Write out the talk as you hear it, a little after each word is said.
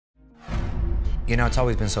You know, it's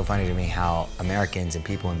always been so funny to me how Americans and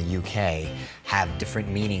people in the UK have different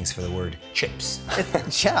meanings for the word chips.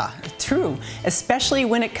 Yeah, true, especially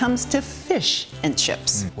when it comes to fish and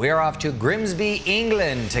chips. We're off to Grimsby,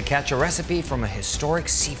 England to catch a recipe from a historic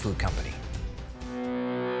seafood company.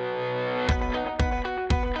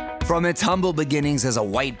 From its humble beginnings as a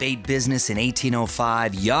whitebait business in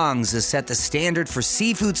 1805, Young's has set the standard for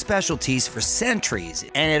seafood specialties for centuries,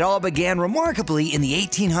 and it all began remarkably in the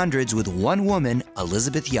 1800s with one woman,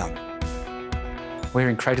 Elizabeth Young. We're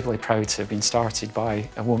incredibly proud to have been started by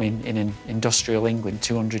a woman in industrial England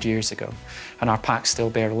 200 years ago, and our packs still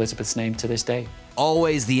bear Elizabeth's name to this day.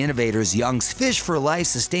 Always the innovators, Young's Fish for Life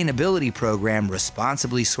sustainability program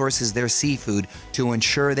responsibly sources their seafood to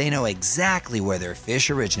ensure they know exactly where their fish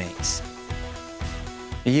originates.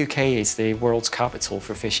 The UK is the world's capital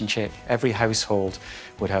for fish and chip. Every household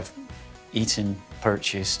would have eaten,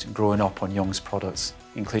 purchased, grown up on Young's products,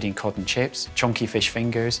 including cod and chips, chunky fish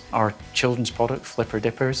fingers, our children's product, flipper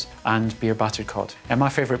dippers, and beer battered cod. And my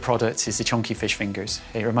favourite product is the chunky fish fingers.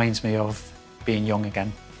 It reminds me of being young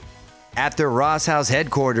again. At their Ross House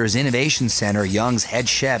headquarters innovation center, Young's head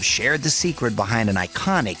chef shared the secret behind an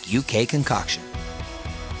iconic UK concoction.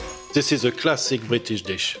 This is a classic British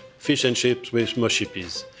dish, fish and chips with mushy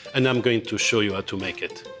peas, and I'm going to show you how to make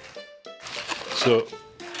it. So,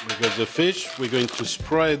 we got the fish, we're going to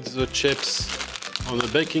spread the chips on a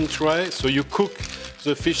baking tray, so you cook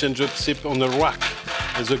the fish and chips on a rack.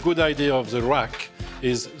 And the good idea of the rack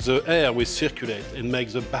is the air will circulate and make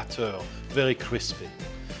the batter very crispy.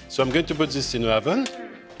 So I'm going to put this in the oven.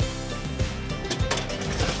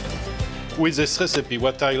 With this recipe,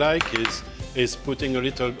 what I like is putting a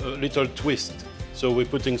little twist. So we're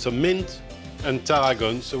putting some mint and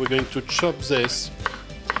tarragon. So we're going to chop this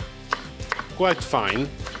quite fine.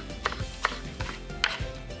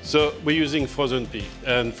 So we're using frozen pea,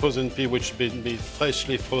 and frozen pea which has been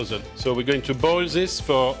freshly frozen. So we're going to boil this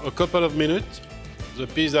for a couple of minutes. The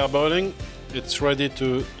peas are boiling. It's ready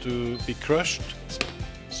to be crushed.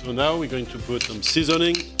 So now we're going to put some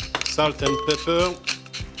seasoning, salt and pepper,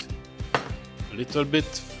 a little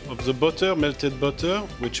bit of the butter, melted butter,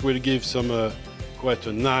 which will give some quite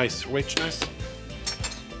a nice richness.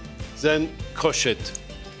 Then crush it.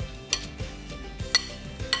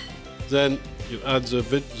 Then you add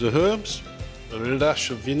the herbs, a dash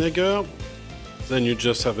of vinegar. Then you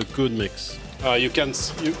just have a good mix. You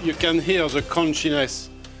can hear the crunchiness,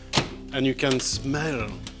 and you can smell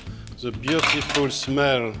the beautiful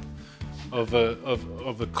smell of a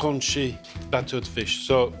crunchy battered fish.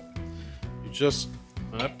 So you just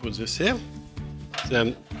put this here.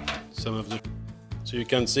 Then some of the... So you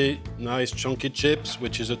can see nice chunky chips,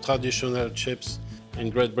 which is a traditional chips in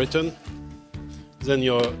Great Britain. Then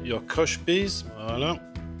your crushed peas, voila.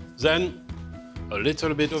 Then a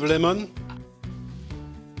little bit of lemon,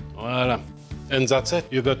 voila. And that's it,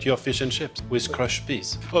 you got your fish and chips with crushed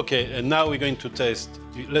peas. Okay, and now we're going to taste.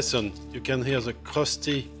 Listen, you can hear the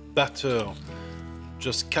crusty batter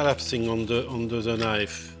just collapsing under the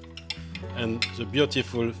knife and the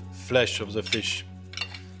beautiful flesh of the fish.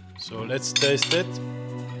 So let's taste it.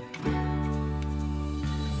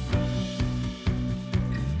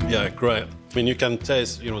 Yeah, great. I mean, you can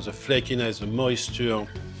taste, you know, the flakiness, the moisture,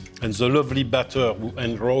 and the lovely batter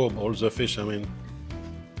and raw all the fish, I mean,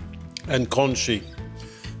 and crunchy.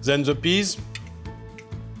 Then the peas,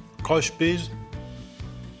 crushed peas,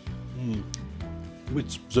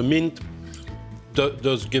 with the mint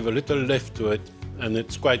does give a little lift to it, and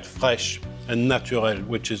it's quite fresh and natural,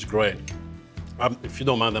 which is great. If you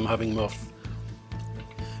don't mind, I'm having more.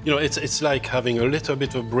 You know, it's like having a little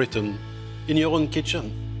bit of Britain in your own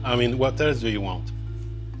kitchen. I mean, what else do you want?